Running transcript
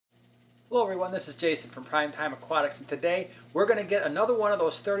Hello everyone, this is Jason from Primetime Aquatics, and today we're going to get another one of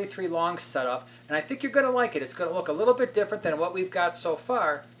those 33 longs set up, and I think you're going to like it. It's going to look a little bit different than what we've got so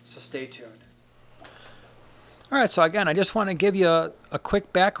far, so stay tuned. Alright, so again, I just want to give you a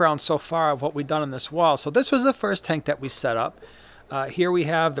quick background so far of what we've done on this wall. So this was the first tank that we set up. Here we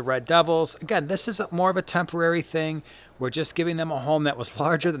have the Red Devils. Again, this is more of a temporary thing. We're just giving them a home that was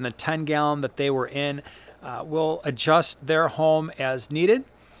larger than the 10-gallon that they were in. We'll adjust their home as needed.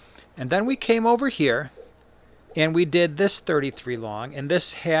 And then we came over here and we did this 33 long, and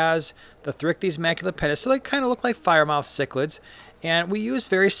this has the Thrychtes maculopennis, so they kind of look like firemouth cichlids. And we used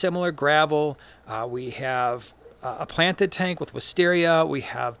very similar gravel. We have a planted tank with wisteria, we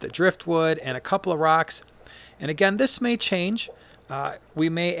have the driftwood and a couple of rocks. And again, this may change. We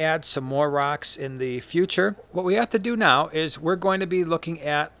may add some more rocks in the future. What we have to do now is we're going to be looking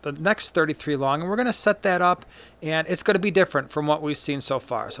at the next 33 long, and we're going to set that up, and it's going to be different from what we've seen so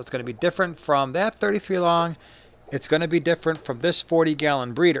far. So it's going to be different from that 33 long. It's going to be different from this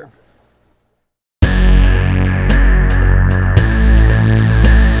 40-gallon breeder.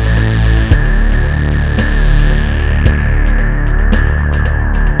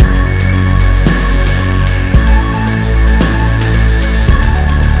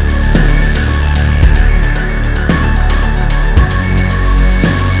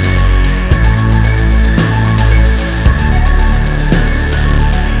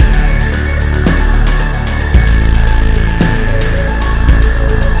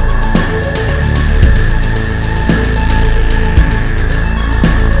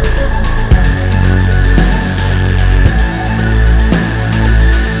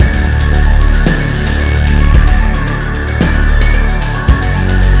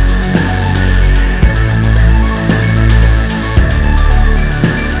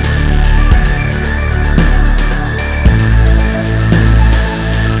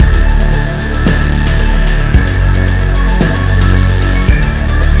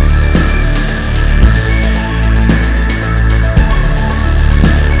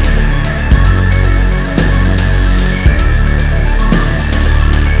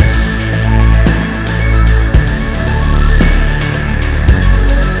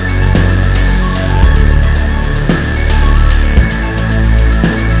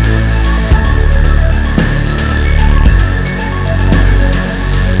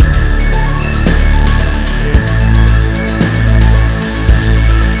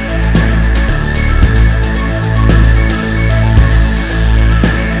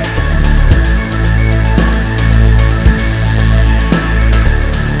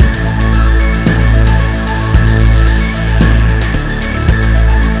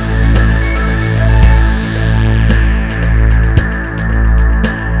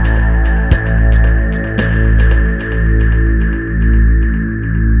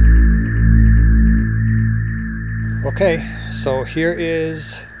 Okay, so here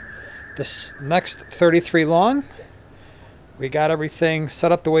is this next 33 long. We got everything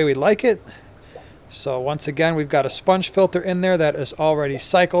set up the way we like it. So once again, we've got a sponge filter in there that is already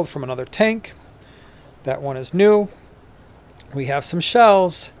cycled from another tank. That one is new. We have some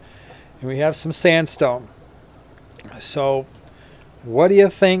shells and we have some sandstone. So what do you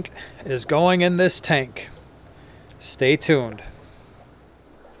think is going in this tank? Stay tuned.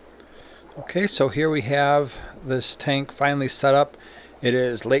 Okay, so here we have this tank finally set up. It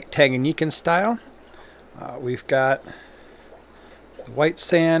is Lake Tanganyikan style. We've got the white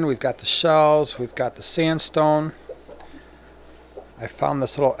sand, we've got the shells, we've got the sandstone. I found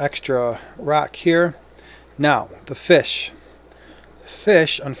this little extra rock here. Now, the fish. The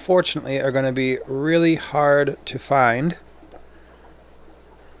fish, unfortunately, are going to be really hard to find.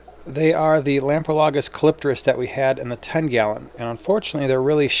 They are the Lamprologus calypterus that we had in the 10-gallon, and unfortunately they're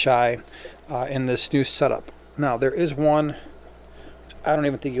really shy in this new setup. Now there is one, which I don't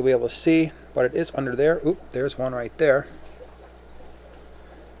even think you'll be able to see, but it is under there. Oop, there's one right there.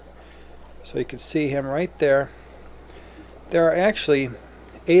 So you can see him right there. There are actually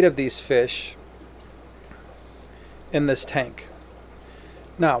 8 of these fish in this tank.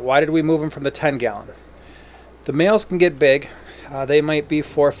 Now, why did we move them from the 10-gallon? The males can get big. They might be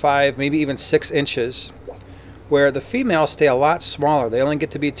 4, 5, maybe even 6 inches, where the females stay a lot smaller. They only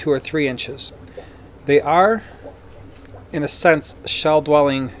get to be 2 or 3 inches. They are, in a sense,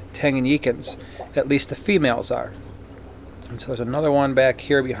 shell-dwelling Tanganyikans. At least the females are. And so there's another one back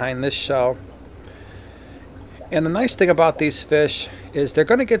here behind this shell. And the nice thing about these fish is they're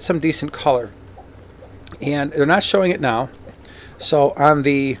going to get some decent color. And they're not showing it now. So on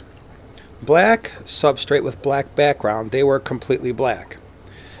the black substrate with black background, they were completely black.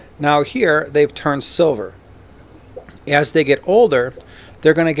 Now here they've turned silver. As they get older,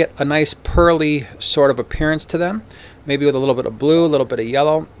 they're going to get a nice pearly sort of appearance to them, maybe with a little bit of blue, a little bit of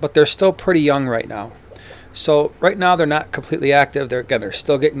yellow, but they're still pretty young right now. So right now they're not completely active. They're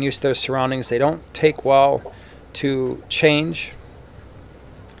still getting used to their surroundings. They don't take well to change.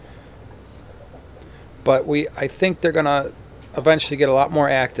 But I think they're going to eventually get a lot more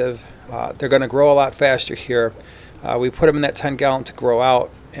active. They're going to grow a lot faster here. We put them in that 10-gallon to grow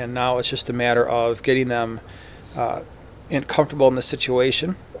out, and now it's just a matter of getting them comfortable in the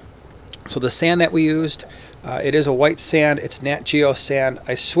situation. So the sand that we used, it is a white sand. It's Nat Geo sand.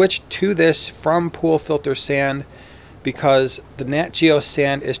 I switched to this from pool filter sand because the Nat Geo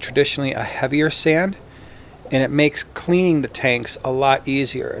sand is traditionally a heavier sand, and it makes cleaning the tanks a lot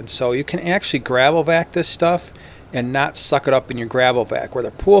easier. And so you can actually gravel vac this stuff and not suck it up in your gravel vac, where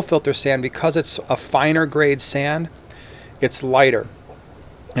the pool filter sand, because it's a finer grade sand, it's lighter.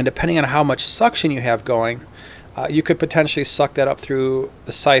 And depending on how much suction you have going, you could potentially suck that up through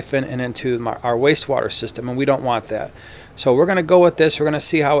the siphon and into our wastewater system, and we don't want that. So we're going to go with this. We're going to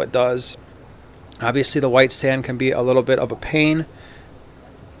see how it does. Obviously the white sand can be a little bit of a pain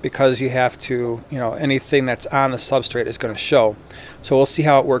because you have to, anything that's on the substrate is going to show. So we'll see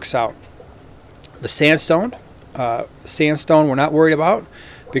how it works out. The sandstone we're not worried about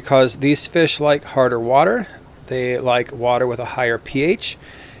because these fish like harder water. They like water with a higher pH.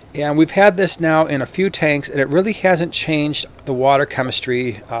 And we've had this now in a few tanks, and it really hasn't changed the water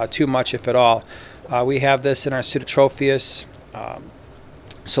chemistry too much, if at all. We have this in our Pseudotropheus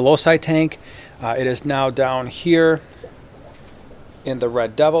Psilocybe tank. It is now down here in the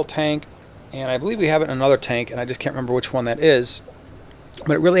Red Devil tank, and I believe we have it in another tank, and I just can't remember which one that is.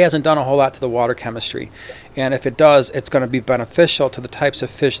 But it really hasn't done a whole lot to the water chemistry. And if it does, it's going to be beneficial to the types of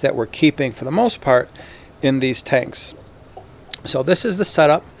fish that we're keeping, for the most part, in these tanks. So this is the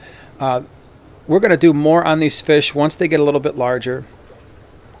setup. We're going to do more on these fish once they get a little bit larger,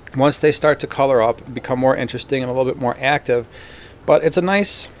 once they start to color up, become more interesting and a little bit more active. But it's a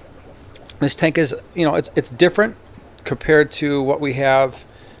nice, this tank is, it's different compared to what we have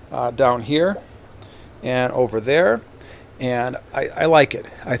down here and over there. And I like it.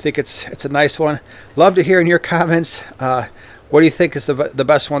 I think it's a nice one. Love to hear in your comments, what do you think is the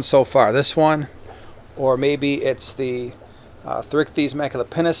best one so far? This one, or maybe it's the Therichthyes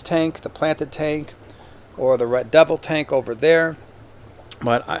maculopinus tank, the planted tank, or the Red Devil tank over there.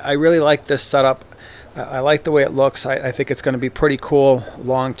 But I really like this setup. I like the way it looks. I think it's going to be pretty cool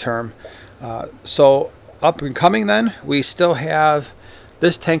long term. So up and coming then, we still have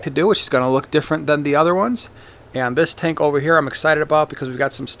this tank to do, which is going to look different than the other ones. And this tank over here I'm excited about because we've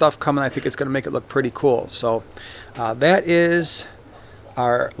got some stuff coming. I think it's going to make it look pretty cool. So that is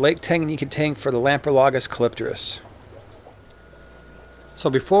our Lake Tanganyikan tank for the Lamprologus calypterus. So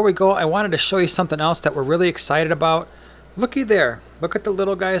before we go, I wanted to show you something else that we're really excited about. Looky there. Look at the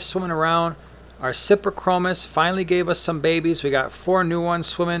little guys swimming around. Our Cyprichromis finally gave us some babies. We got 4 new ones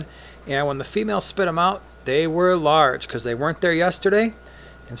swimming. And when the females spit them out, they were large because they weren't there yesterday.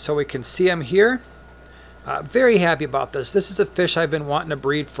 And so we can see them here. Very happy about this. This is a fish I've been wanting to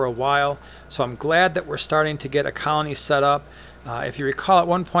breed for a while, so I'm glad that we're starting to get a colony set up. If you recall, at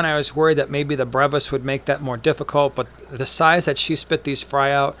one point I was worried that maybe the brevis would make that more difficult, but the size that she spit these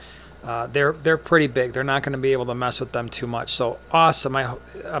fry out, they're pretty big. They're not going to be able to mess with them too much. So awesome.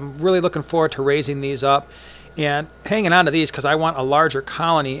 I'm really looking forward to raising these up and hanging on to these because I want a larger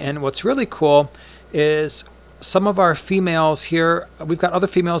colony. And what's really cool is some of our females here, we've got other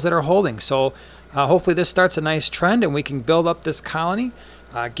females that are holding. So hopefully this starts a nice trend and we can build up this colony,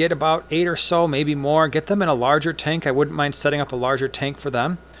 get about 8 or so, maybe more, get them in a larger tank. I wouldn't mind setting up a larger tank for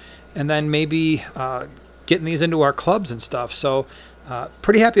them. And then maybe getting these into our clubs and stuff. So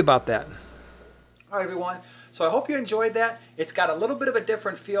pretty happy about that. All right, everyone. So I hope you enjoyed that. It's got a little bit of a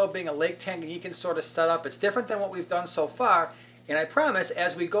different feel being a Lake Tanganyikan sort of setup. It's different than what we've done so far. And I promise,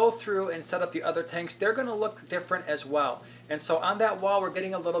 as we go through and set up the other tanks, they're going to look different as well. And so on that wall, we're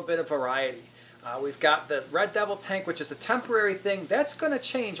getting a little bit of variety. We've got the Red Devil tank, which is a temporary thing. That's going to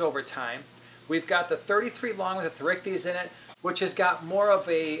change over time. We've got the 33 long with the Therichthyes in it, which has got more of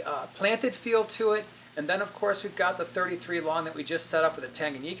a planted feel to it. And then, of course, we've got the 33 long that we just set up with the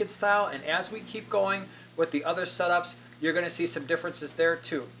Tanganyikan style. And as we keep going with the other setups, you're going to see some differences there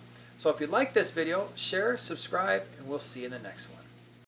too. So if you like this video, share, subscribe, and we'll see you in the next one.